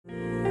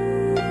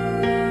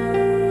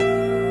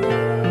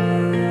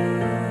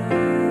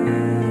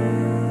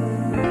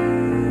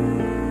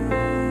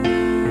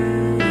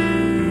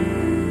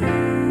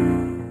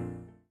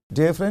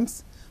Dear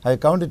friends, I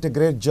count it a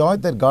great joy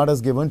that God has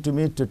given to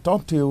me to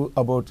talk to you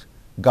about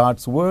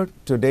God's Word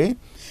today.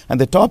 And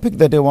the topic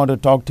that I want to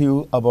talk to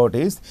you about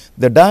is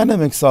the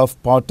dynamics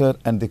of potter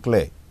and the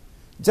clay.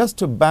 Just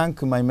to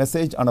bank my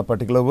message on a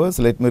particular verse,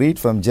 let me read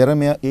from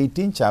Jeremiah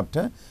 18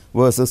 chapter,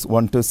 verses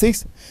 1 to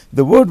 6.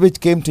 The word which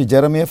came to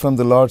Jeremiah from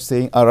the Lord,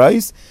 saying,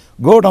 Arise,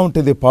 go down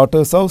to the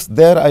potter's house,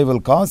 there I will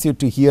cause you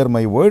to hear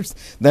my words.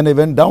 Then I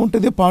went down to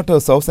the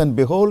potter's house, and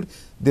behold,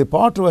 the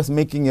potter was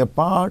making a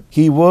pot.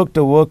 He worked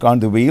a work on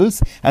the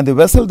wheels, and the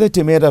vessel that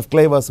he made of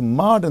clay was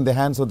marred in the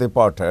hands of the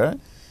potter.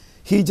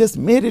 He just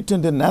made it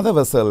into another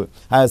vessel,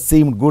 as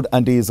seemed good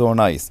unto his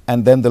own eyes.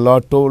 And then the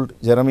Lord told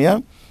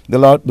Jeremiah, the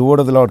word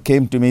of the Lord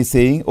came to me,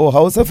 saying, O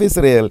house of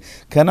Israel,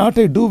 cannot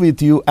I do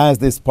with you as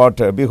this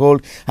potter?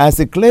 Behold, as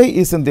the clay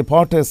is in the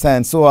potter's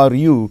hand, so are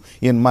you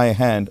in my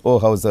hand, O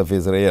house of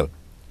Israel.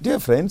 Dear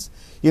friends,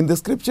 in the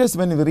scriptures,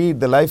 when we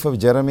read the life of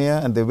Jeremiah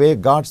and the way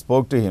God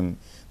spoke to him,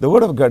 the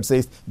word of God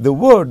says, the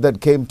word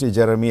that came to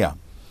Jeremiah.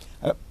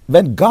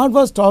 When God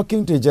was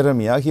talking to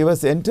Jeremiah, he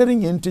was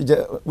entering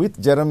into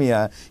with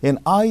Jeremiah an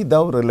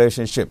I-thou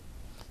relationship.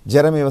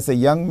 Jeremiah was a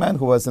young man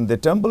who was in the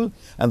temple,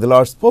 and the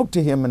Lord spoke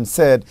to him and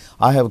said,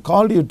 I have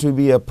called you to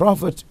be a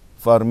prophet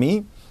for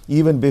me.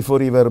 Even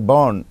before you were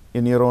born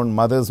in your own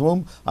mother's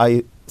womb,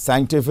 I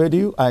sanctified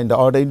you and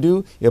ordained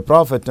you a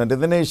prophet unto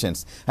the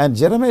nations. And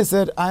Jeremiah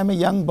said, I am a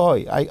young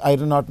boy. I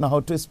do not know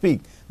how to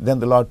speak. Then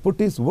the Lord put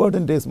his word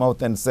into his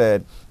mouth and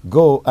said,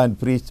 Go and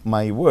preach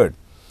my word.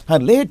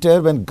 And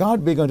later, when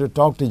God began to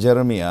talk to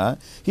Jeremiah,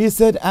 he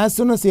said, as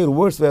soon as your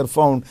words were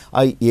found,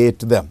 I ate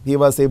them. He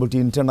was able to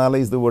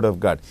internalize the word of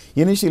God.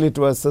 Initially, it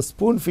was a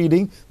spoon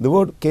feeding. The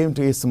word came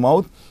to his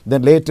mouth.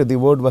 Then later, the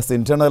word was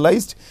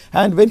internalized.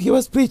 And when he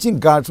was preaching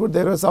God's word,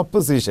 there was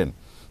opposition.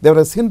 There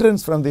was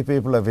hindrance from the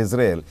people of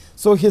Israel.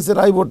 So he said,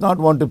 I would not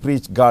want to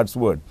preach God's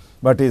word.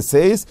 But he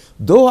says,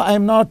 though I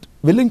am not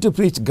willing to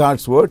preach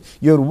God's word,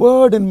 your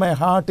word in my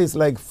heart is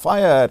like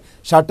fire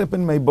shut up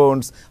in my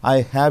bones.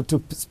 I have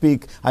to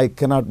speak, I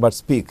cannot but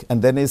speak.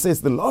 And then he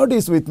says, the Lord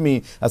is with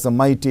me as a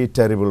mighty,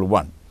 terrible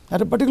one.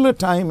 At a particular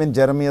time in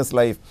Jeremiah's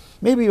life,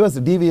 maybe he was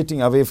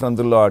deviating away from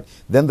the Lord.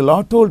 Then the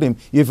Lord told him,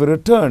 if you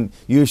return,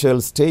 you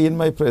shall stay in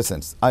my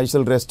presence. I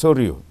shall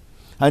restore you.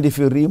 And if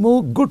you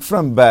remove good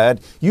from bad,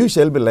 you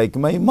shall be like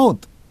my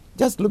mouth.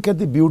 Just look at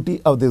the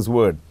beauty of this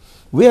word.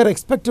 We are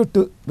expected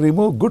to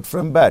remove good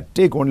from bad,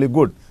 take only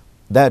good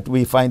that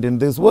we find in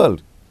this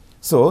world.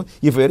 So,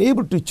 if we are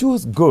able to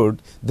choose good,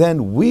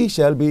 then we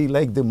shall be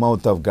like the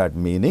mouth of God.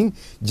 Meaning,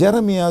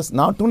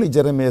 not only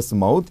Jeremiah's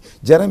mouth,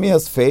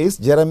 Jeremiah's face,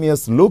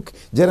 Jeremiah's look,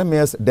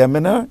 Jeremiah's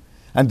demeanor,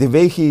 and the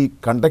way he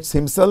conducts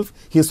himself,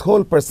 his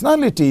whole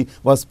personality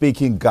was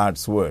speaking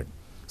God's word.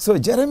 So,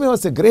 Jeremiah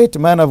was a great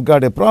man of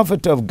God, a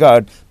prophet of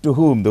God, to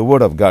whom the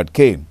word of God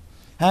came.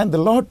 And the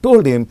Lord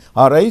told him,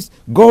 Arise,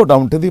 go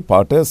down to the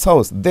potter's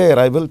house. There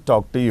I will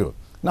talk to you.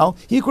 Now,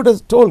 he could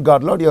have told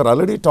God, Lord, you are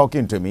already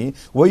talking to me.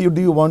 Why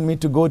do you want me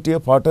to go to a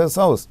potter's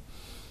house?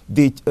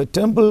 The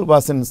temple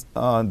was in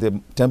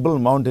the Temple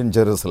Mount in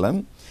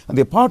Jerusalem. And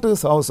the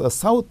potter's house was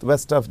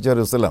southwest of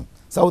Jerusalem,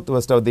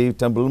 southwest of the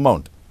Temple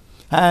Mount.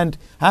 And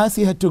as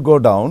he had to go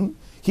down,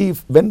 he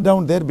went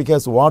down there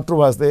because water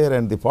was there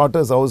and the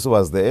potter's house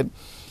was there.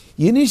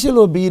 Initial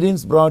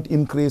obedience brought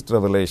increased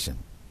revelation.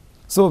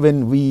 So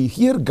when we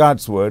hear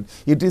God's word,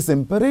 it is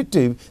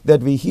imperative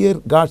that we hear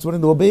God's word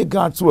and obey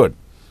God's word.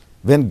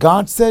 When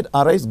God said,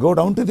 Arise, go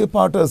down to the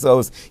potter's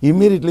house,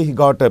 immediately he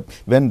got up,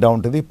 went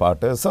down to the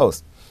potter's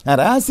house.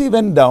 And as he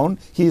went down,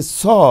 he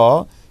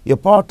saw a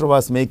potter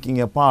was making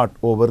a pot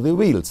over the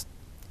wheels.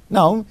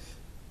 Now,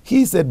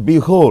 he said,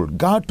 Behold,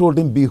 God told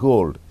him,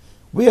 Behold.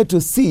 We are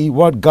to see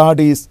what God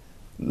is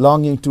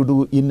longing to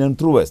do in and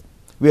through us.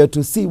 We are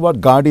to see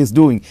what God is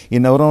doing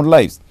in our own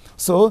lives.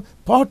 So,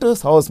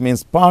 potter's house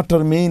means,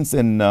 potter means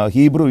in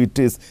Hebrew it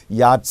is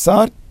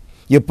yatsar,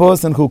 a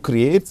person who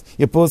creates,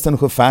 a person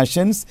who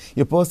fashions,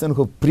 a person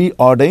who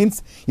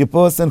preordains, a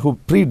person who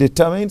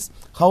predetermines.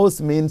 House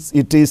means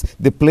it is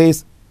the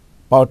place,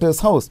 potter's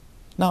house.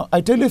 Now,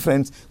 I tell you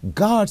friends,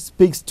 God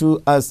speaks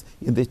to us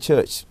in the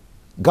church.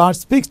 God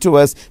speaks to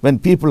us when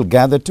people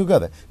gather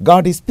together.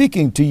 God is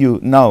speaking to you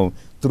now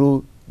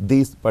through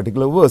these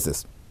particular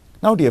verses.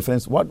 Now, dear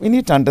friends, what we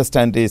need to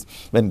understand is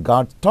when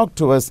God talks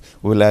to us,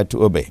 we will have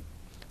to obey.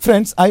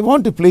 Friends, I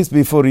want to place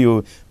before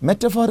you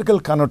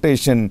metaphorical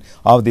connotation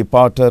of the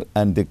potter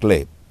and the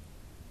clay.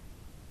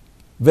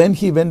 When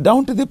he went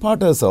down to the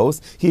potter's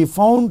house, he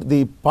found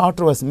the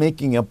potter was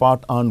making a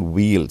pot on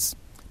wheels.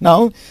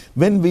 Now,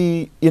 when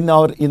we, in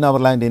our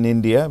land in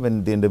India,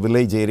 when in the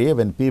village area,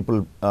 when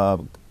people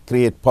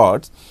create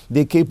pots,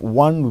 they keep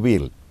one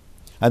wheel.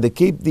 And they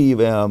keep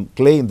the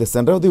clay in the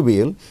center of the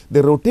wheel.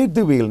 They rotate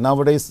the wheel.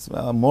 Nowadays,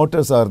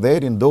 motors are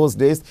there. In those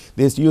days,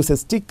 they use a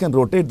stick and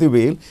rotate the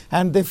wheel,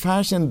 and they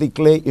fashion the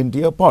clay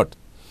into a pot.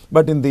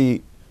 But in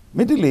the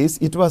Middle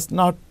East, it was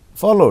not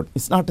followed.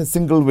 It's not a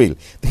single wheel.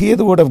 Here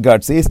the word of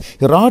God says,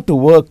 he ought to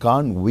work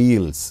on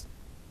wheels.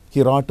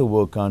 He ought to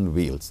work on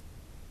wheels.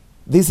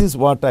 This is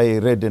what I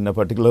read in a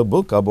particular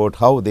book about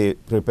how they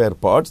prepare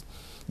pots.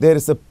 there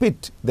is a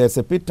pit. There's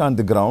a pit on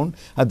the ground.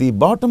 At the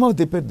bottom of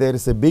the pit, there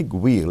is a big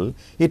wheel.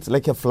 It's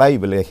like a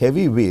flywheel, a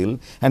heavy wheel.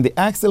 And the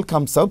axle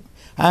comes up.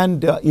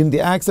 And in the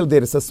axle,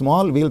 there is a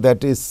small wheel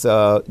that is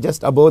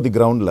just above the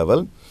ground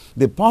level.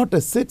 The potter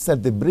sits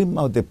at the brim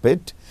of the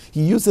pit.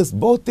 He uses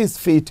both his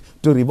feet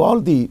to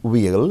revolve the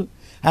wheel.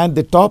 And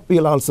the top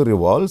wheel also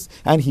revolves.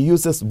 And he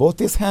uses both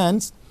his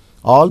hands,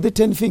 all the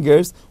 10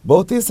 fingers,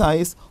 both his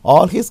eyes,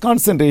 all his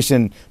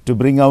concentration to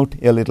bring out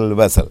a little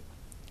vessel.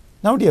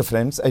 Now, dear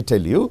friends, I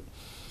tell you,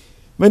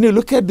 when you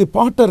look at the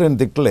potter and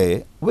the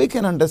clay, we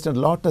can understand a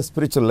lot of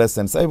spiritual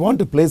lessons. I want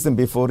to place them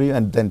before you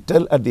and then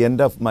tell at the end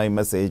of my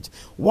message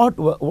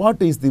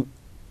what is the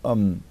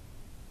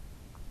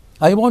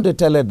I want to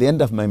tell at the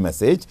end of my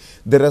message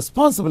the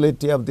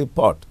responsibility of the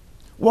pot.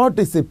 What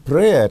is the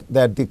prayer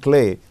that the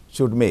clay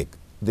should make?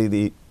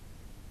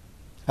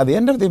 At the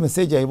end of the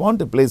message, I want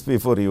to place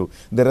before you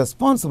the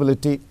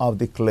responsibility of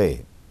the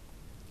clay.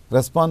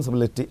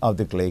 Responsibility of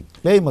the clay.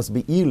 Clay must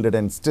be yielded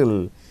and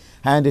still,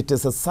 and it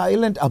is a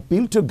silent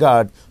appeal to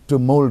God to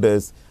mold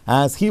us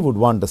as He would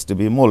want us to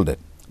be molded.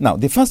 Now,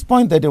 the first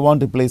point that I want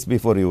to place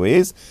before you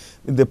is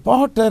the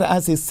potter,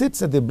 as he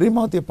sits at the brim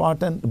of the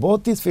pot, and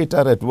both his feet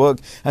are at work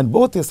and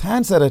both his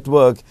hands are at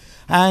work,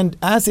 and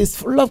as he's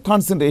full of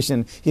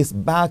concentration, his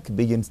back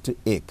begins to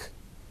ache.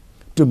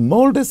 To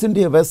mold us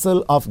into a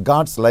vessel of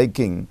God's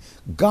liking,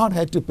 God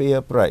had to pay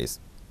a price.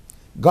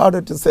 God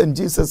had to send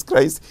Jesus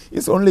Christ,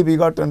 His only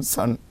begotten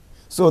Son,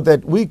 so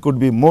that we could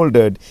be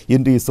molded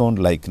into His own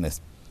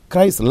likeness.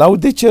 Christ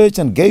loved the church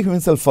and gave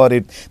Himself for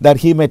it, that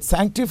He might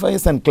sanctify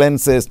us and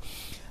cleanse us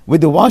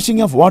with the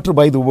washing of water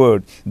by the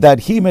word,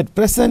 that He might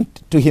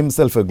present to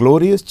Himself a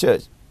glorious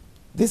church.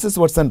 This is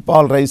what St.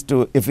 Paul writes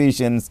to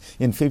Ephesians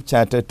in 5th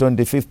chapter,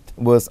 25th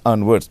verse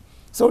onwards.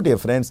 So, dear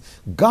friends,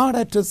 God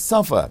had to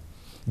suffer.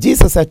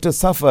 Jesus had to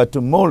suffer to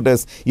mold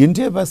us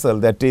into a vessel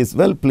that is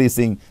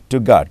well-pleasing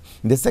to God.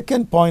 The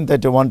second point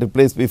that I want to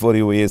place before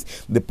you is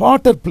the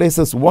potter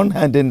places one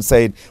hand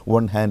inside,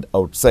 one hand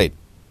outside.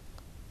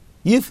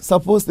 If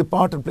suppose the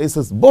potter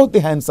places both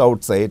the hands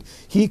outside,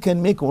 he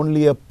can make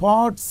only a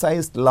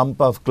pot-sized lump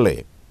of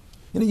clay.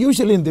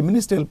 Usually in the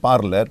ministerial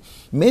parlor,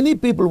 many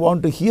people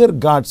want to hear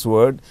God's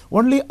word,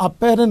 only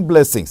apparent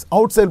blessings,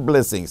 outside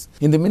blessings.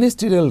 In the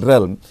ministerial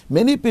realm,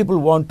 many people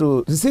want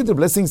to receive the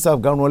blessings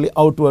of God, only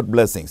outward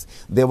blessings.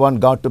 They want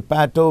God to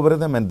pat over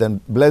them and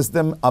then bless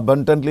them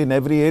abundantly in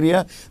every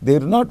area. They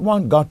do not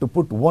want God to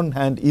put one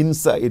hand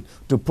inside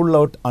to pull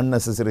out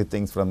unnecessary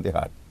things from the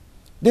heart.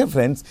 Dear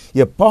friends,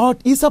 a pot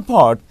is a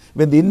pot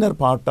when the inner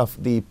part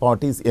of the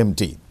pot is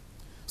empty.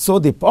 So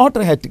the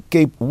potter had to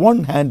keep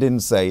one hand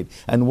inside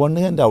and one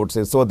hand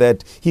outside so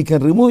that he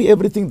can remove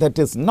everything that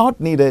is not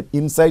needed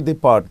inside the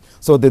pot,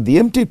 so that the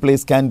empty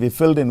place can be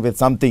filled in with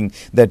something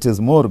that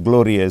is more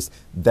glorious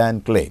than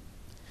clay.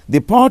 The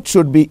pot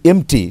should be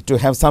empty to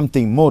have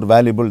something more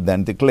valuable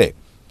than the clay.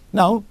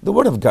 Now, the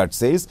Word of God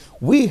says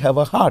we have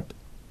a heart.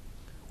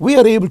 We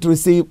are able to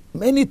receive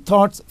many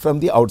thoughts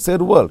from the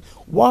outside world.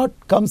 What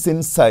comes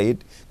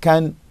inside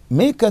can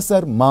make us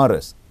or mar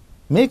us,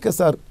 make us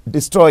or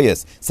destroy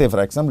us. Say,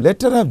 for example,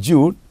 letter of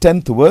Jude,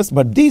 10th verse,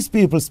 but these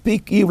people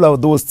speak evil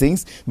of those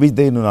things which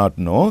they do not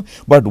know,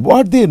 but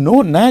what they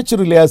know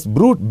naturally as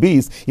brute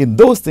beasts, in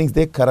those things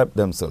they corrupt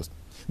themselves.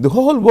 The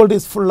whole world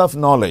is full of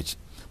knowledge,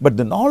 but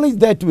the knowledge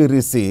that we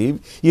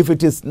receive, if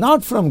it is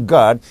not from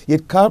God,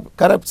 it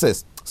corrupts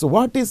us. So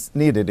what is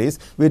needed is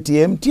we have to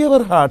empty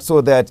our heart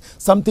so that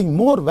something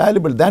more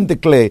valuable than the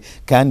clay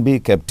can be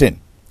kept in.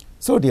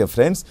 So, dear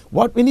friends,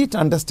 what we need to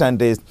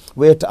understand is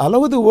we have to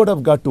allow the Word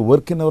of God to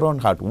work in our own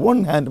heart.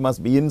 One hand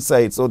must be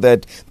inside so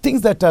that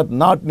things that are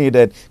not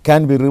needed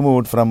can be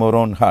removed from our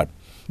own heart.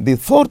 The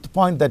fourth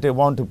point that I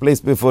want to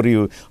place before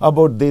you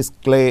about this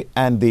clay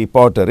and the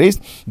potter is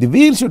the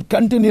wheel should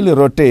continually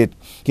rotate.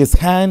 His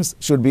hands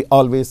should be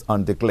always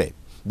on the clay.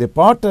 The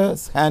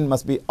potter's hand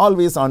must be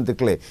always on the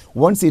clay.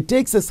 Once he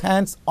takes his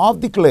hands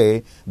off the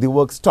clay, the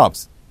work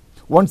stops.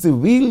 Once the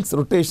wheel's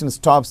rotation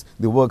stops,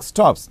 the work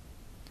stops.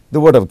 The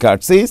Word of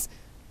God says,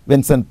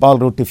 when St. Paul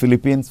wrote to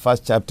Philippians,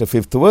 1st chapter,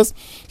 5th verse,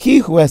 he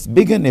who has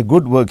begun a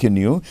good work in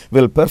you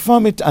will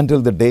perform it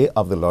until the day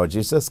of the Lord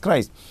Jesus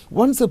Christ.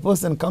 Once a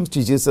person comes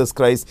to Jesus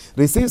Christ,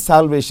 receives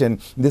salvation,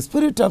 the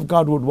Spirit of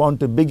God would want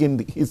to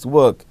begin His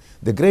work,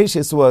 the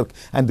gracious work,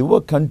 and the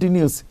work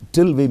continues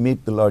till we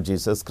meet the Lord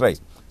Jesus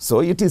Christ. So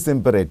it is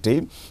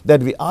imperative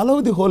that we allow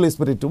the Holy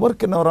Spirit to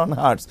work in our own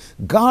hearts.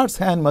 God's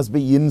hand must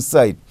be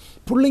inside,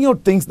 pulling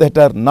out things that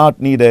are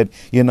not needed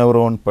in our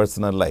own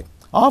personal life.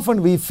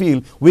 Often we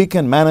feel we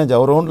can manage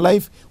our own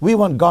life. We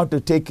want God to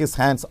take His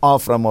hands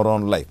off from our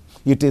own life.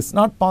 It is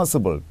not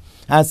possible.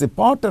 As a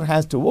potter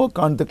has to work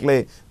on the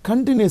clay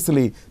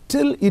continuously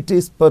till it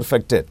is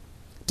perfected,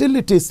 till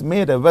it is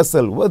made a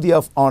vessel worthy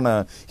of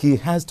honor, he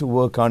has to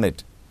work on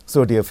it.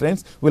 So, dear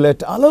friends, we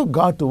let allow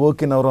God to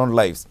work in our own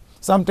lives.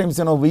 Sometimes,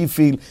 we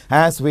feel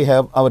as we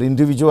have our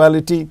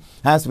individuality,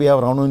 as we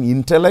have our own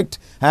intellect,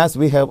 as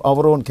we have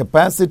our own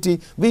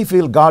capacity, we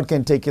feel God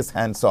can take His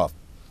hands off.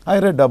 I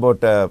read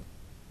about a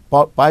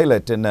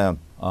pilot in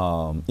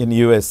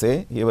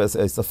USA.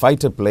 It's a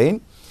fighter plane.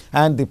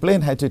 and the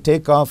plane had to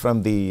take off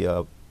from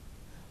the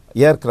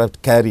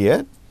aircraft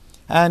carrier.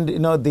 And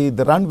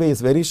the runway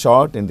is very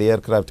short in the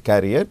aircraft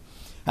carrier,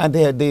 and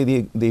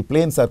the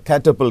planes are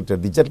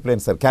catapulted, the jet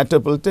planes are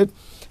catapulted,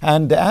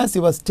 and as he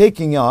was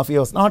taking off, he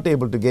was not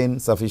able to gain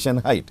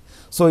sufficient height.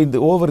 So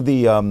over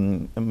the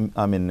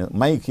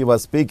mic he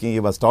was speaking, he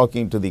was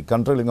talking to the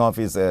controlling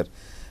officer,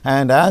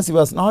 and as he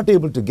was not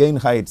able to gain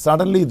height,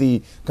 suddenly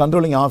the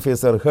controlling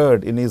officer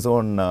heard in his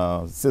own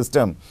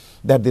system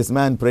that this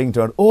man praying to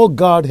God, "Oh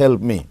God,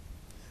 help me."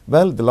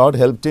 Well, the Lord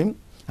helped him.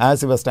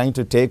 As he was trying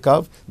to take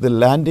off, the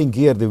landing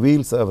gear, the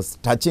wheels was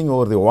touching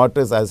over the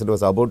waters as it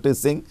was about to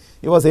sink.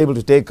 He was able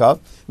to take off.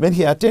 When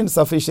he attained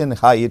sufficient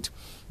height,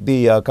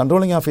 the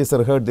controlling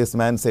officer heard this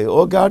man say,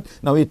 "Oh God,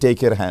 now you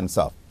take your hands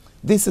off."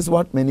 This is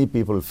what many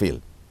people feel.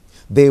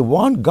 They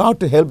want God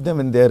to help them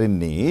when they are in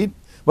need,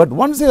 but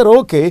once they are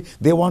okay,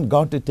 they want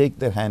God to take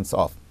their hands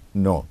off.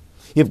 No.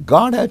 If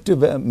God had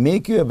to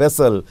make you a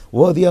vessel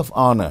worthy of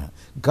honor,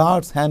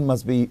 God's hand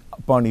must be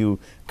upon you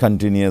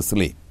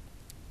continuously.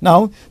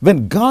 Now,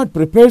 when God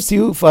prepares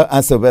you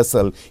as a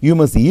vessel, you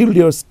must yield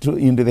yours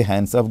into the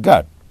hands of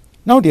God.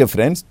 Now, dear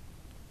friends,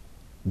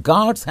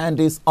 God's hand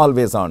is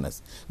always on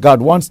us.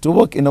 God wants to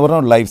work in our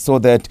own life so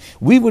that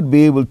we would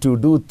be able to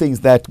do things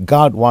that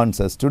God wants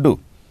us to do.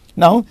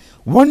 Now,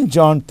 1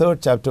 John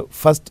 3rd chapter,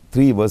 first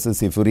 3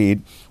 verses, if you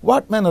read,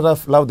 "What manner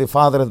of love the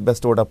Father has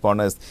bestowed upon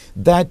us,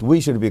 that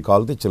we should be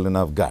called the children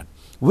of God."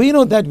 We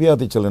know that we are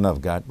the children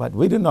of God, but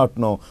we do not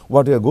know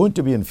what we are going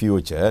to be in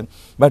future.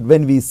 But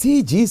when we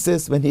see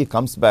Jesus, when he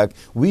comes back,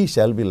 we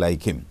shall be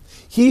like him.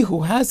 He who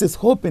has his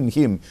hope in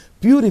him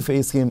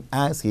purifies him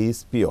as he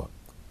is pure.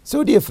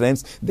 So, dear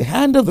friends, the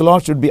hand of the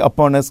Lord should be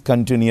upon us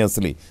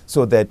continuously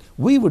so that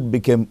we would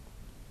become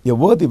a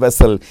worthy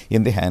vessel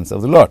in the hands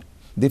of the Lord.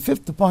 The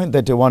fifth point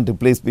that I want to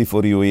place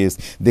before you is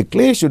the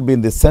clay should be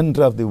in the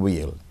center of the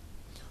wheel.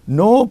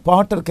 No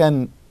potter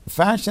can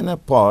fashion a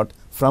pot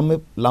from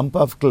a lump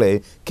of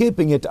clay,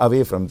 keeping it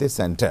away from the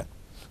center.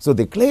 So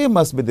the clay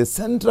must be the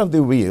center of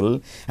the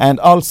wheel, and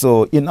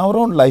also in our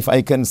own life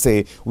I can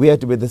say we have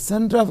to be the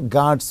center of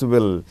God's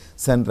will,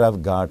 center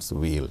of God's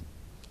wheel.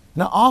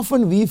 Now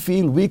often we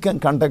feel we can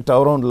conduct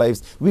our own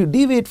lives, we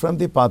deviate from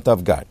the path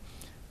of God.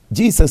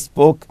 Jesus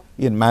spoke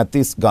in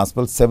Matthew's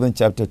Gospel 7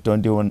 chapter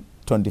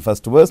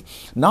 21st verse,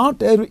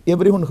 "Not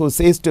everyone who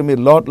says to me,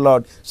 'Lord,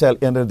 Lord,' shall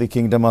enter the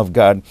kingdom of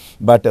God,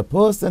 but a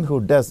person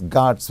who does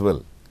God's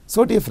will."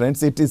 So, dear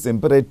friends, it is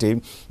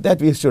imperative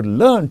that we should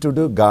learn to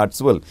do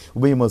God's will.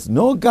 We must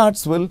know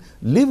God's will,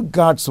 live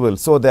God's will,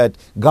 so that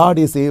God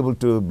is able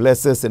to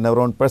bless us in our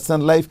own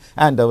personal life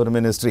and our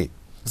ministry.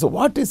 So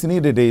what is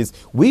needed is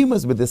we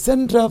must be the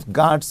center of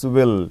God's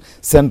will,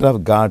 center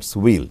of God's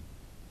wheel,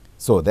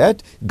 so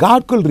that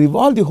God could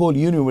revolve the whole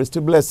universe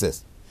to bless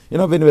us.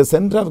 When we are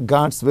center of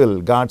God's will,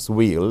 God's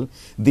wheel,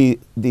 the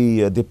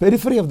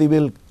periphery of the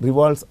wheel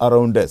revolves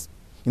around us.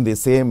 In the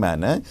same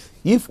manner,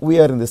 if we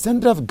are in the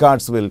center of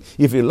God's will,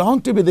 if we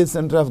long to be the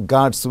center of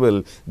God's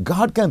will,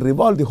 God can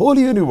revolve the whole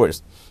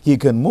universe. He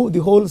can move the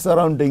whole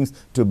surroundings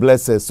to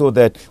bless us so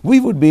that we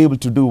would be able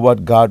to do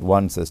what God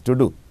wants us to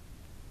do.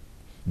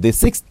 The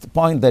sixth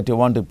point that I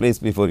want to place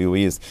before you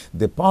is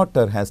the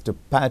potter has to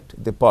pat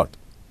the pot.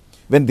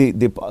 When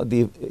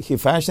he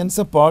fashions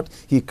a pot,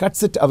 he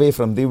cuts it away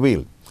from the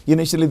wheel.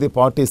 Initially the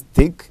pot is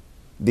thick.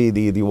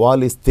 The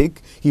wall is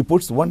thick. He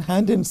puts one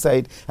hand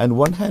inside and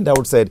one hand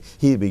outside.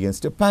 He begins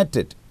to pat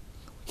it.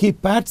 He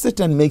pats it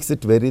and makes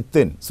it very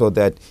thin so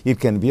that it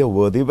can be a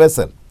worthy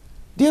vessel.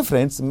 Dear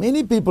friends,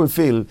 many people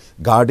feel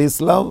God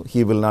is love.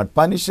 He will not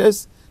punish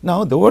us.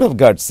 Now the word of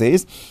God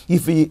says,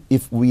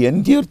 if we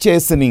endure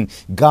chastening,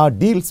 God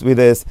deals with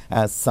us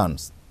as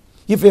sons.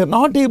 If we are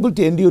not able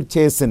to endure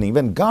chastening,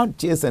 when God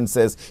chastens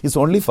us, it's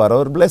only for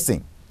our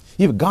blessing.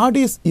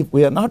 If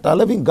we are not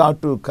allowing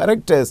God to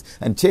correct us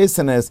and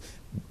chasten us,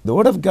 the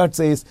word of God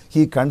says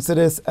he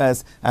considers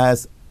us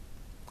as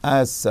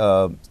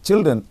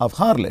children of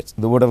harlots.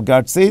 The word of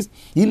God says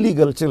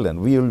illegal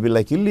children. We will be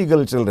like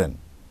illegal children.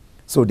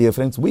 So, dear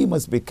friends, we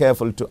must be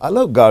careful to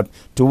allow God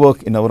to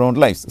work in our own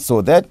lives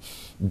so that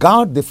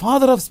God, the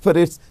Father of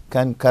spirits,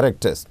 can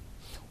correct us.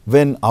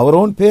 When our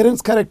own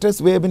parents correct us,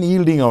 we have been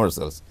yielding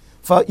ourselves.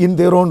 For in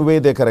their own way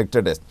they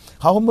corrected us.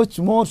 How much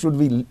more should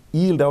we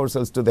yield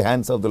ourselves to the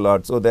hands of the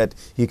Lord so that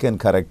he can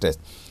correct us?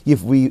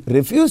 If we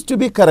refuse to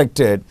be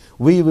corrected,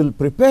 we will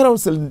prepare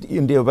ourselves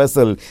into a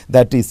vessel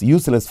that is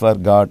useless for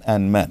God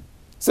and man.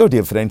 So,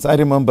 dear friends, I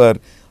remember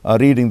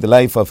reading the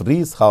life of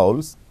Rees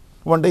Howells.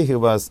 One day he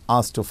was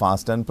asked to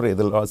fast and pray.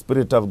 The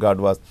Spirit of God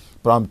was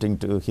prompting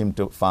him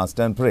to fast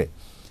and pray.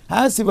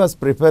 As he was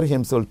preparing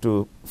himself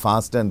to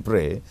fast and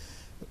pray,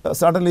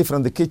 suddenly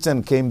from the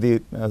kitchen came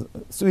the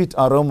sweet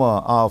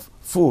aroma of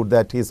food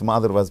that his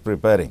mother was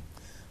preparing.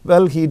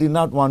 Well, he did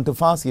not want to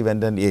fast. He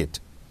went and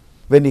ate.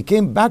 When he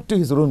came back to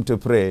his room to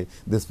pray,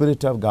 the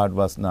Spirit of God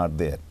was not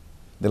there.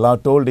 The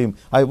Lord told him,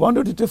 "I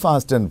wanted you to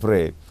fast and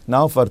pray.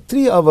 Now for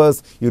 3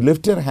 hours you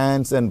lift your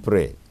hands and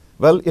pray."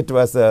 Well, it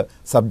was a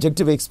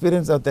subjective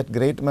experience of that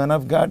great man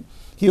of God.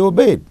 He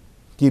obeyed.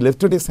 He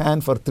lifted his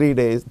hand for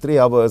 3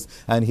 hours,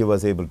 and he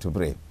was able to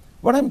pray.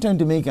 What I'm trying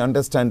to make you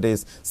understand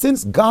is,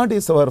 since God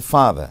is our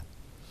Father,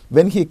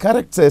 when He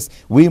corrects us,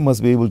 we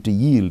must be able to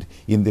yield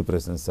in the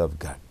presence of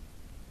God.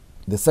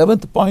 The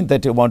seventh point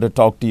that I want to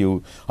talk to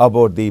you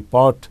about the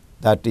pot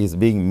that is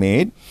being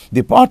made.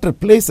 The potter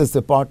places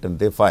the pot in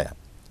the fire.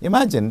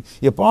 Imagine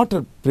a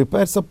potter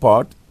prepares a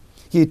pot,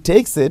 he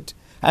takes it,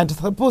 and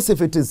suppose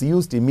if it is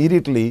used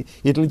immediately,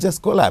 it will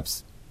just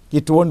collapse.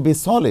 It won't be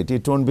solid,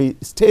 it won't be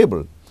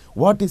stable.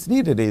 What is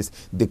needed is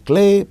the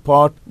clay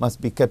pot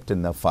must be kept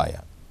in the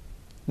fire.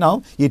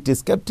 Now, it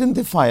is kept in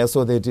the fire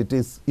so that it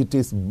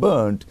is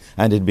burnt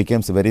and it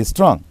becomes very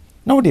strong.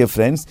 Now, dear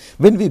friends,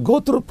 when we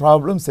go through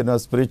problems in our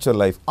spiritual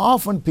life,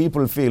 often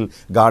people feel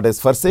God has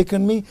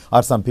forsaken me,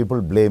 or some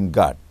people blame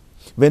God.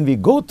 When we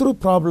go through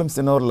problems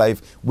in our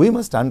life, we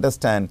must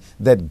understand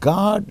that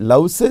God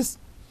loves us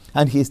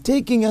and He is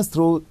taking us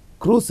through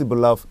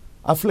crucible of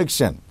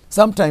affliction.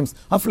 Sometimes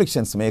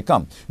afflictions may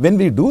come. When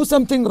we do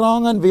something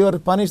wrong and we are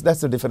punished,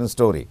 that's a different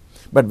story.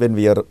 But when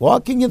we are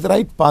walking in the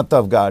right path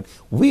of God,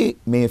 we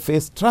may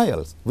face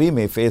trials, we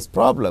may face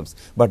problems,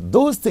 but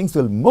those things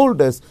will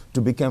mold us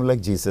to become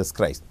like Jesus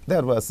Christ.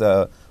 There was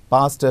a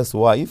pastor's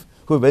wife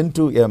who went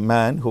to a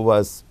man who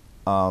was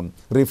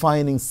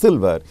refining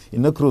silver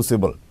in a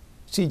crucible.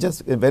 She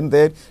just went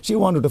there, she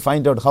wanted to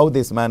find out how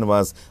this man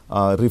was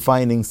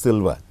refining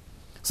silver.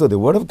 So the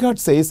word of God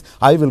says,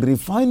 I will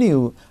refine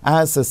you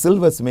as a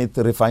silversmith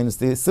refines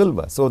the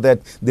silver, so that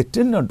the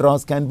tin or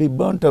dross can be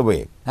burnt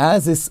away.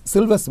 As this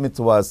silversmith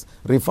was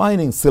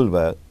refining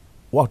silver,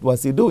 what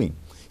was he doing?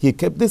 He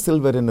kept the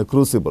silver in a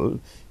crucible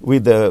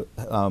with the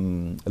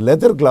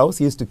leather gloves.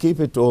 He used to keep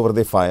it over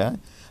the fire,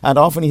 and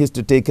often he used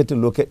to take it to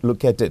look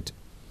at it.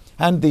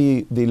 And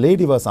the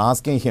lady was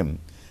asking him,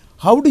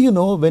 how do you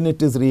know when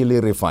it is really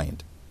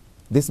refined?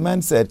 This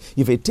man said,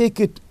 if I take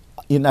it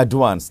in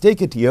advance,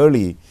 take it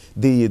early,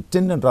 the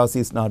tin and dross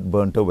is not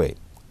burnt away.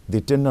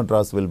 The tin and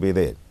dross will be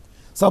there.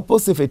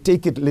 Suppose if I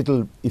take it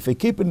if I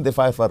keep it in the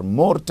fire for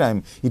more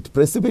time, it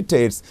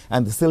precipitates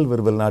and the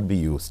silver will not be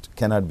used,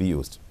 cannot be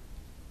used.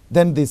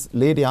 Then this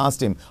lady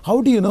asked him,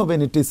 how do you know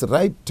when it is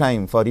right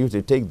time for you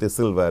to take the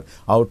silver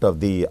out of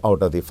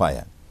the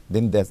fire?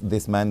 Then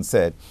this man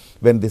said,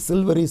 when the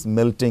silver is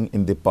melting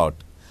in the pot,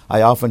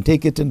 I often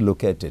take it and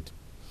look at it.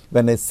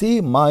 When I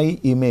see my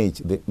image,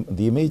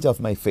 the image of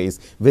my face,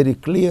 very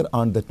clear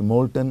on that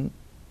molten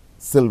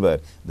silver,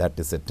 that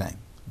is the time.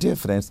 Dear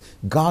friends,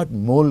 God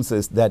molds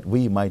us that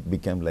we might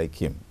become like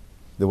Him.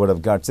 The word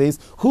of God says,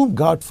 whom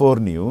God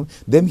foreknew,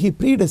 them He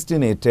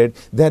predestinated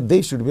that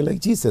they should be like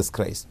Jesus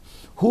Christ.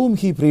 Whom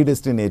He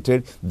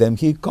predestinated, them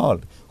He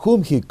called.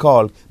 Whom He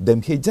called,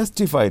 them He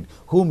justified.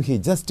 Whom He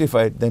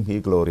justified, them He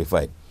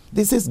glorified.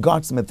 This is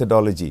God's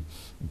methodology.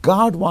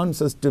 God wants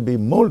us to be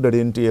molded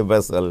into a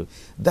vessel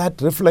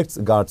that reflects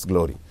God's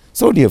glory.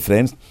 So, dear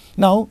friends,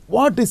 now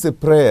what is a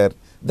prayer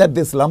that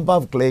this lump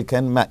of clay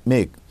can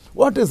make?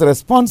 What is the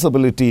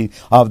responsibility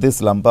of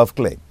this lump of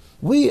clay?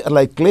 We are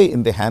like clay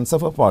in the hands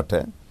of a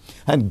potter,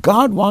 and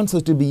God wants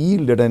us to be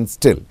yielded and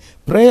still.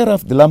 Prayer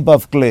of the lump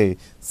of clay,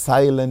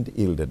 silent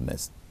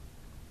yieldedness.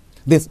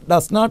 This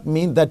does not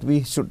mean that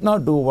we should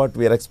not do what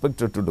we are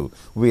expected to do.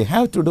 We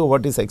have to do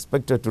what is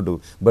expected to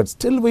do. But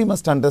still we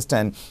must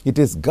understand it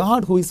is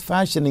God who is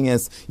fashioning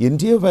us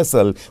into a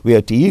vessel. We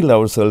have to yield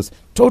ourselves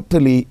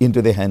totally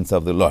into the hands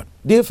of the Lord.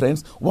 Dear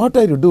friends, what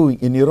are you doing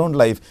in your own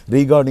life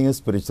regarding your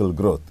spiritual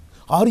growth?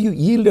 Are you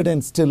yielded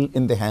and still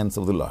in the hands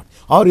of the Lord?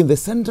 Or in the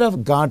center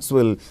of God's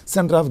will,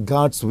 center of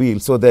God's wheel,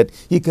 so that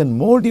He can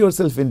mold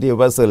yourself into a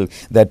vessel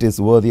that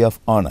is worthy of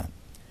honor?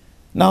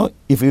 Now,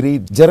 if you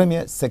read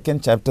Jeremiah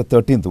 2nd chapter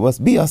 13th verse,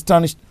 be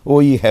astonished,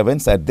 O ye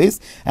heavens, at this,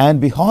 and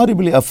be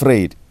horribly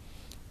afraid.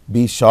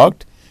 Be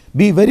shocked,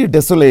 be very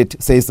desolate,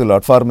 says the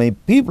Lord, for my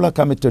people have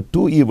committed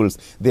two evils.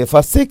 They have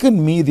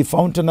forsaken me, the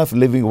fountain of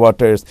living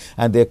waters,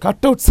 and they have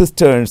cut out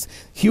cisterns,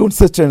 hewn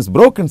cisterns,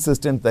 broken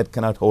cisterns that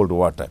cannot hold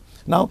water.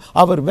 Now,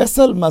 our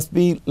vessel must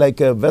be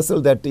like a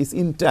vessel that is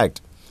intact.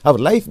 Our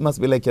life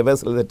must be like a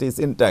vessel that is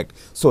intact,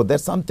 so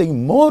that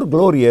something more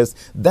glorious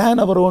than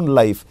our own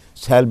life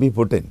shall be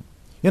put in.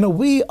 You know,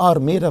 we are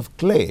made of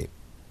clay.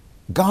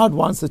 God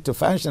wants us to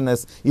fashion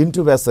us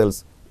into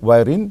vessels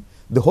wherein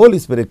the Holy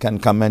Spirit can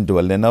come and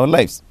dwell in our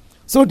lives.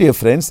 So, dear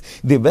friends,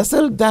 the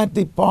vessel that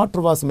the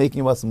potter was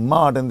making was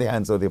marred in the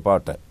hands of the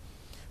potter.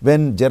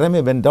 When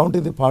Jeremiah went down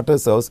to the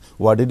potter's house,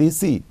 what did he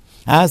see?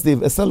 As the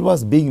vessel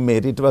was being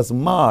made, it was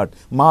marred.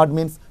 Marred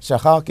means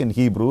shahak in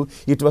Hebrew.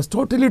 It was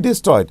totally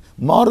destroyed,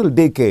 moral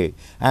decay.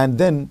 And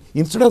then,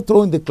 instead of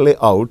throwing the clay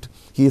out,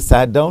 he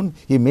sat down,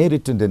 he made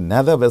it into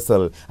another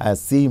vessel as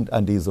seemed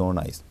unto his own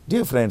eyes.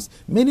 Dear friends,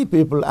 many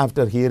people,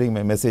 after hearing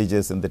my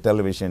messages in the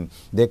television,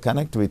 they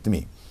connect with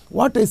me.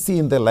 What I see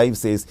in their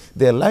lives is,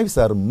 their lives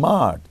are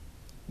marred.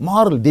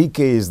 Moral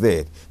decay is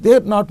there. They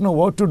do not know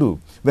what to do.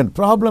 When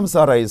problems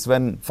arise,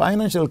 when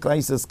financial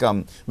crises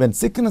come, when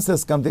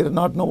sicknesses come, they do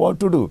not know what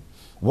to do.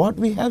 What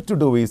we have to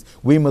do is,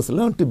 we must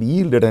learn to be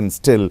yielded and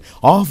still,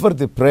 offer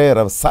the prayer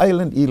of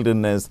silent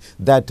yieldedness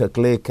that a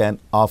clay can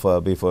offer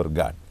before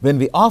God. When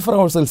we offer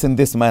ourselves in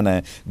this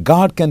manner,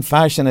 God can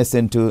fashion us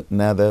into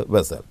another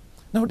vessel.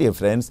 Now, dear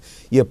friends,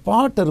 a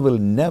potter will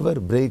never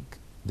break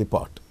the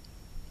pot.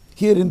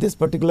 Here in this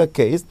particular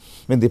case,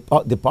 when the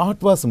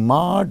pot was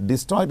marred,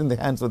 destroyed in the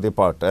hands of the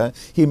potter,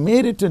 he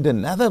made it into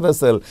another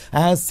vessel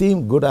as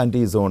seemed good unto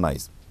his own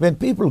eyes. When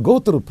people go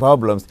through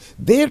problems,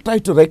 they try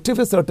to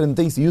rectify certain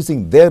things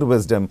using their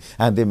wisdom,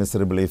 and they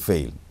miserably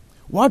fail.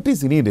 What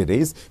is needed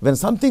is, when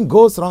something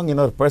goes wrong in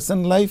our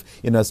personal life,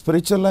 in our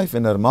spiritual life,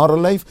 in our moral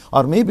life,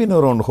 or maybe in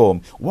our own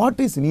home, what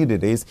is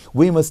needed is,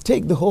 we must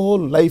take the whole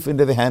life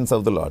into the hands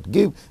of the Lord.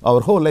 Give our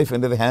whole life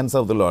into the hands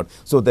of the Lord,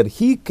 so that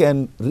He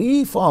can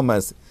reform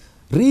us,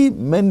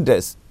 remend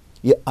us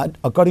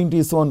according to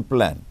His own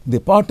plan. The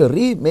potter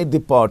remade the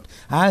pot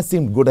as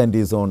seemed good unto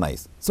his own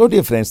eyes. So,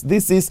 dear friends,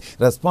 this is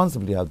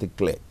responsibility of the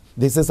clay.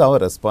 This is our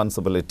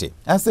responsibility.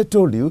 As I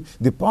told you,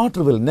 the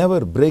potter will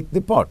never break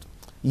the pot.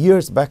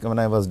 Years back, when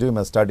I was doing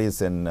my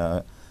studies in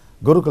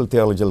Gurukul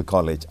Theological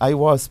College, I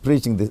was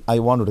preaching this. I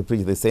wanted to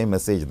preach the same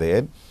message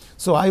there.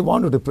 So I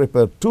wanted to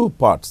prepare 2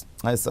 pots.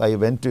 As I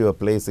went to a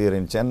place here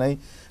in Chennai,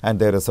 and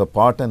there is a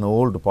pot, an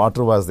old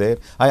potter was there.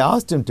 I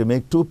asked him to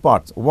make 2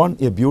 pots. One,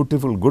 a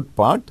beautiful, good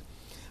pot,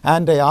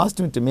 and I asked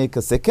him to make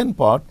a second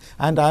pot,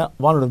 and I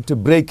wanted him to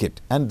break it,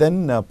 and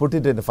then put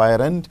it in the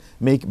fire and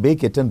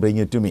bake it and bring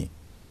it to me.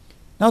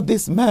 Now,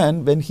 this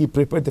man, when he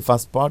prepared the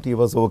first pot, he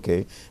was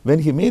okay. When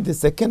he made the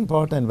second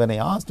pot, and when I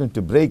asked him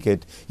to break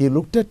it, he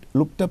looked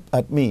up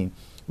at me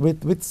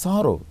with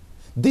sorrow.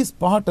 This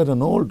potter,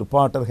 an old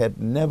potter,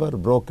 had never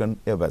broken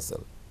a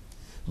vessel.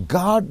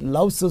 God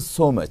loves us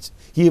so much.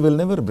 He will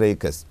never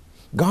break us.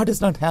 God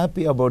is not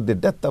happy about the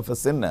death of a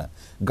sinner.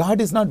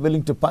 God is not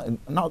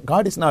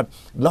God is not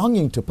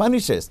longing to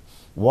punish us.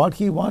 What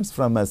He wants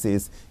from us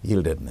is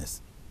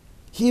yieldedness.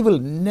 He will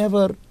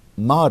never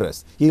mar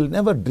us. He will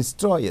never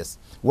destroy us.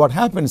 What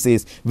happens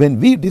is, when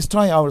we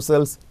destroy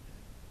ourselves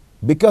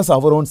because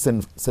of our own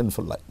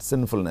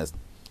sinfulness,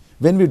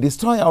 when we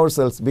destroy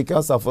ourselves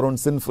because of our own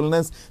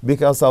sinfulness,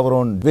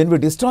 when we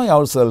destroy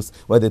ourselves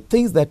by the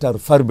things that are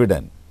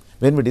forbidden,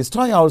 when we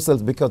destroy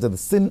ourselves because of the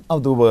sin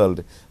of the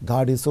world,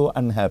 God is so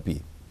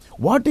unhappy.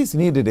 What is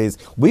needed is,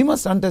 we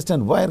must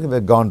understand where we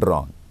have gone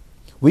wrong.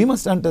 We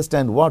must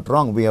understand what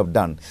wrong we have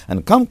done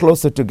and come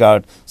closer to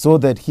God, so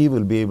that He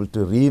will be able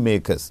to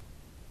remake us.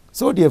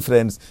 So, dear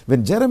friends,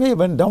 when Jeremiah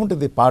went down to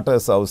the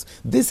potter's house,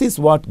 this is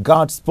what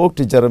God spoke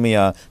to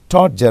Jeremiah,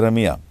 taught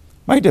Jeremiah.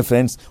 My dear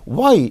friends,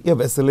 why a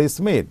vessel is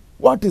made?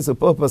 What is the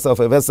purpose of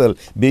a vessel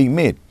being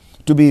made?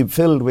 To be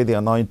filled with the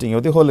anointing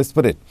of the Holy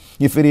Spirit.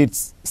 If we read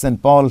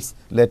St. Paul's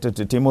letter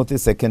to Timothy,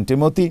 2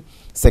 Timothy,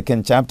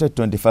 2nd chapter,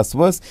 21st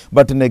verse,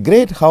 but in a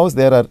great house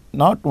there are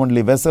not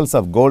only vessels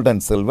of gold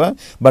and silver,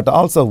 but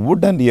also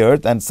wood and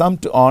earth, and some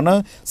to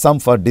honor, some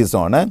for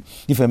dishonor.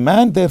 If a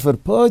man therefore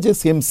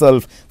purges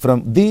himself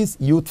from these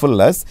youthful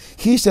lusts,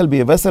 he shall be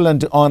a vessel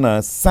unto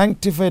honor,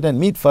 sanctified and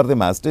meet for the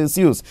master's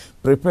use,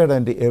 prepared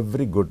unto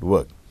every good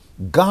work.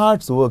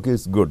 God's work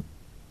is good.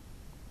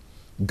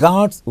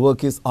 God's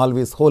work is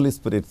always Holy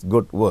Spirit's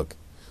good work.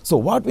 So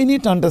what we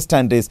need to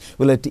understand is,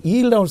 we have to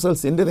yield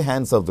ourselves into the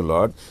hands of the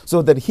Lord,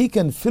 so that He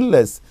can fill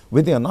us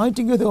with the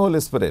anointing of the Holy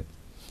Spirit.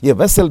 A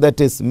vessel that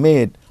is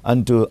made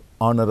unto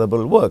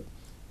honorable work,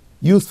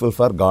 useful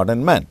for God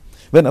and man.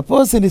 When a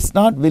person is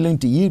not willing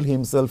to yield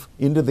himself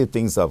into the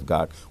things of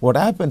God, what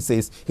happens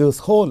is, his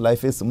whole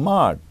life is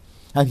marred,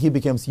 and he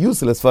becomes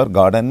useless for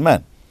God and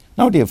man.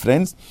 Now, dear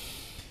friends,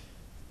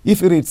 if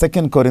you read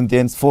 2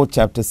 Corinthians 4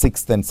 chapter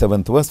 6th and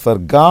 7th verse, for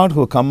God,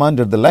 who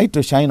commanded the light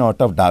to shine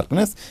out of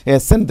darkness,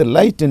 has sent the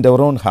light into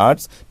our own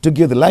hearts, to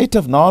give the light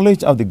of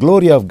knowledge of the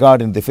glory of God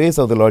in the face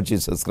of the Lord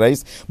Jesus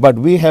Christ. But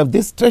we have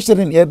this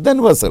treasure in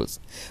earthen vessels,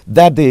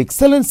 that the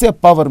excellency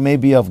of power may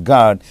be of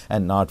God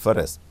and not for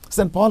us.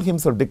 St. Paul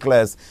himself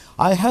declares,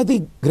 I have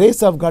the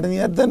grace of God in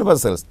earthen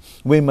vessels.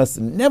 We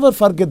must never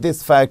forget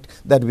this fact,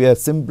 that we are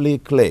simply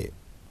clay,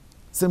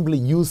 simply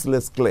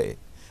useless clay.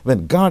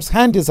 When God's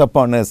hand is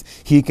upon us,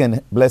 He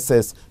can bless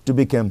us to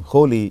become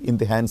holy in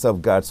the hands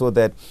of God, so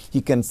that He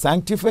can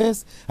sanctify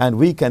us, and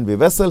we can be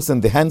vessels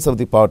in the hands of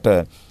the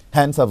potter,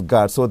 hands of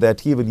God, so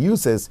that He will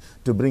use us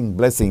to bring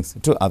blessings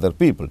to other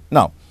people.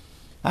 Now,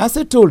 as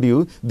I told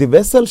you, the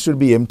vessel should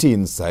be empty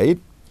inside,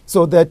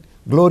 so that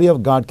glory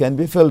of God can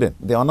be filled in.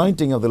 The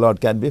anointing of the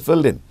Lord can be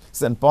filled in.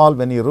 St. Paul,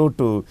 when he wrote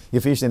to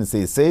Ephesians,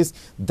 he says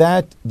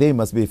that they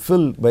must be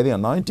filled by the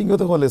anointing of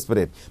the Holy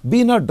Spirit.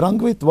 Be not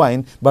drunk with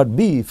wine, but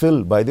be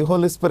filled by the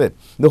Holy Spirit.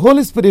 The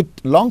Holy Spirit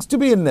longs to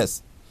be in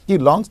us. He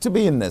longs to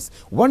be in us.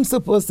 Once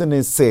a person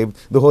is saved,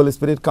 the Holy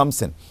Spirit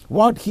comes in.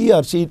 What he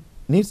or she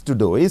needs to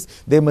do is,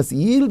 they must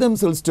yield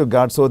themselves to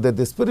God, so that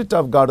the Spirit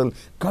of God will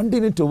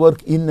continue to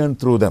work in and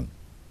through them.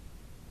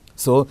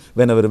 So,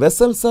 when our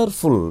vessels are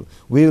full,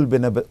 we will be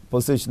in a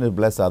position to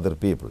bless other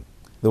people.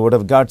 The Word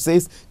of God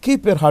says,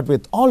 keep your heart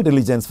with all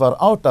diligence, for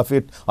out of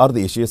it are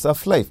the issues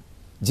of life.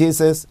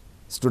 Jesus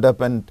stood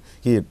up and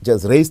He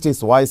just raised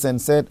His voice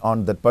and said,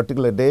 on that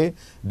particular day,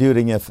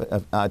 during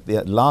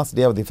the last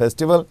day of the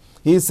festival,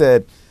 He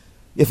said,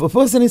 if a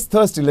person is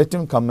thirsty, let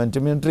him come unto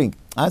me and drink.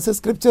 As the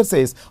scripture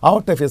says,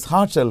 out of his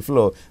heart shall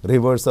flow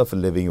rivers of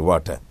living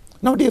water.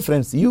 Now, dear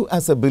friends, you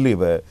as a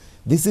believer,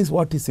 This is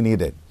what is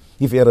needed.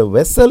 If you are a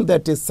vessel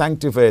that is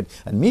sanctified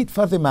and meet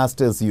for the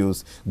Master's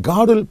use,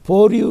 God will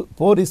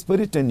pour His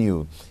Spirit in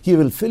you. He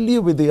will fill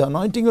you with the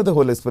anointing of the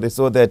Holy Spirit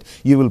so that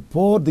you will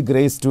pour the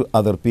grace to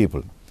other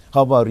people.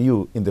 How are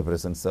you in the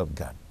presence of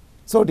God?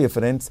 So, dear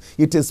friends,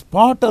 it is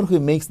potter who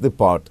makes the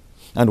pot.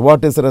 And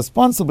what is the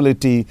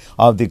responsibility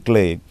of the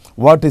clay?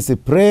 What is the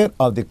prayer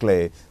of the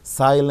clay?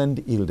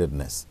 Silent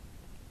yieldedness.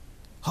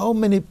 How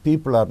many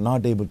people are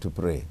not able to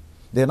pray?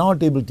 They are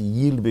not able to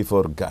yield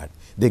before God.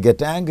 They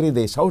get angry,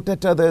 they shout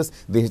at others,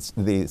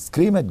 they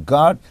scream at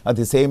God. At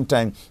the same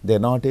time, they are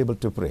not able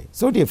to pray.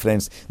 So, dear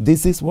friends,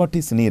 this is what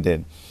is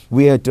needed.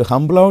 We have to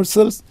humble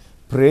ourselves,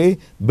 pray,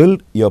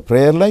 build your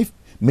prayer life,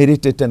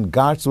 meditate on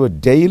God's word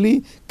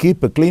daily,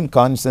 keep a clean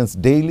conscience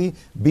daily,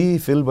 be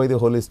filled by the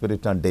Holy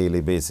Spirit on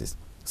daily basis,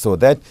 so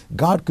that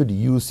God could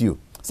use you.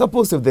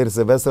 Suppose if there is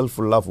a vessel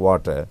full of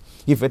water,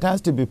 if it has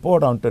to be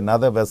poured onto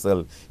another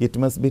vessel, it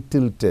must be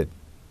tilted.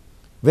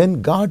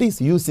 When God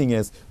is using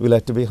us, we'll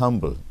have to be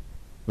humble.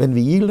 When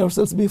we yield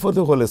ourselves before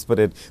the Holy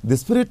Spirit, the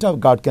Spirit of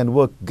God can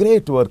work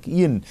great work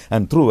in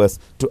and through us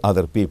to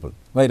other people.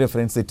 My dear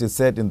friends, it is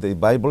said in the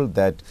Bible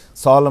that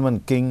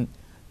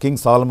King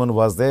Solomon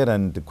was there,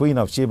 and the Queen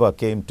of Sheba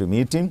came to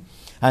meet him,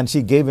 and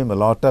she gave him a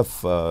lot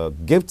of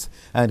gifts,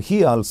 and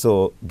he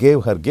also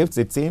gave her gifts.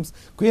 It seems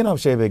Queen of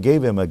Sheba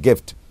gave him a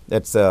gift.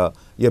 That's a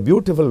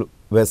beautiful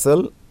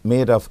vessel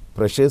made of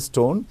precious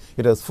stone.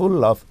 It is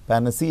full of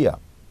panacea.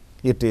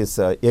 It is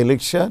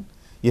elixir.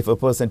 If a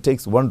person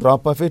takes one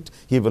drop of it,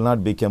 he will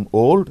not become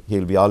old. He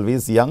will be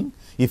always young.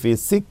 If he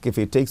is sick, if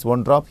he takes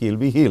one drop, he will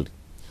be healed.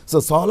 So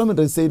Solomon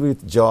received it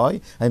with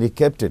joy, and he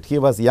kept it. He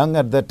was young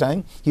at that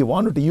time. He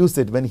wanted to use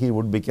it when he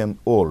would become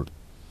old.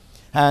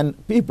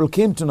 And people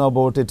came to know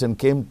about it and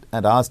came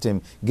and asked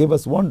him, give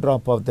us one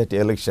drop of that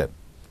elixir.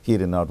 He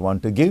did not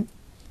want to give.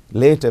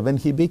 Later, when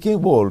he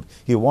became old,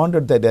 he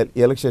wanted that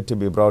elixir to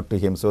be brought to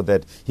him so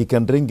that he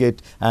can drink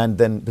it and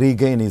then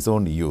regain his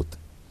own youth.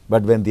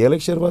 But when the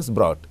elixir was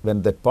brought,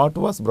 when that pot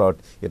was brought,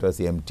 it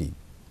was empty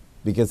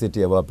because it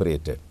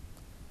evaporated.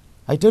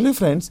 I tell you,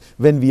 friends,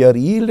 when we are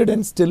yielded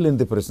and still in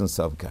the presence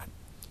of God,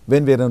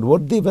 when we are a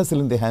worthy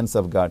vessel in the hands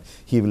of God,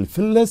 He will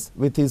fill us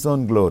with His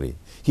own glory.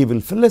 He will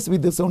fill us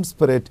with His own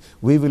Spirit.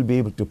 We will be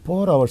able to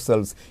pour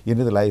ourselves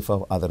into the life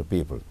of other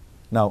people.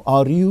 Now,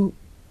 are you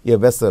a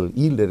vessel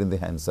yielded in the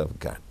hands of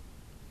God?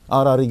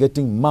 Or are you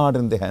getting marred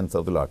in the hands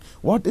of the Lord?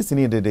 What is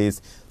needed is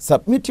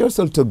submit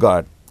yourself to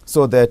God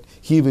so that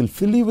He will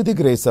fill you with the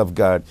grace of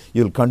God.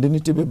 You will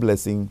continue to be a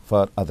blessing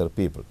for other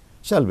people.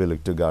 Shall we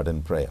look to God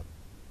in prayer?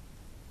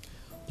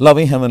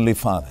 Loving Heavenly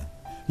Father,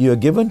 You have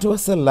given to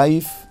us a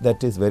life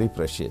that is very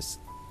precious.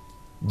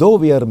 Though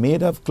we are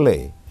made of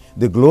clay,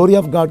 the glory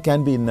of God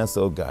can be in us,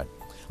 O God.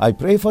 I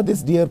pray for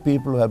these dear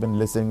people who have been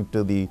listening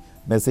to the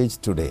message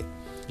today.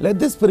 Let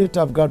the Spirit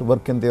of God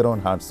work in their own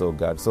hearts, O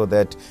God, so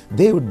that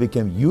they would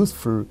become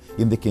useful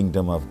in the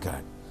kingdom of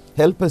God.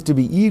 Help us to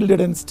be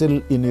yielded and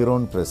still in Your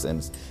own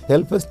presence.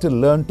 Help us to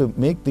learn to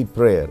make the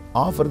prayer,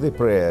 offer the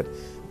prayer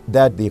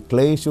that the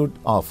clay should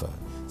offer.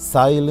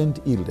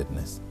 Silent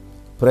yieldedness.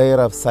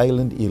 Prayer of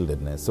silent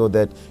yieldedness, so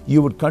that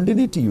You would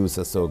continue to use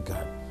us, O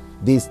God.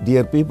 These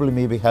dear people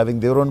may be having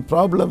their own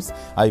problems.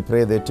 I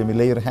pray that You may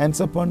lay Your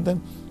hands upon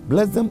them.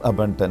 Bless them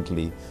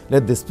abundantly.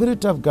 Let the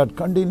Spirit of God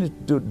continue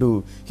to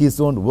do His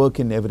own work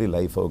in every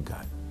life, O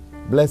God.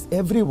 Bless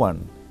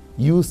everyone.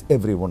 Use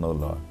everyone, O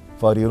Lord,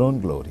 for Your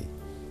own glory.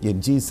 In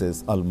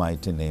Jesus'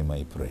 almighty name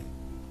I pray.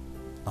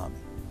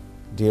 Amen.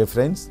 Dear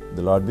friends,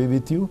 the Lord be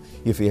with you.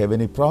 If you have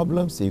any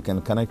problems, you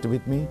can connect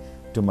with me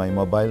to my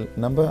mobile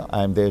number.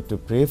 I am there to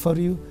pray for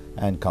you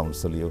and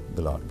counsel you.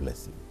 The Lord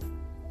bless you.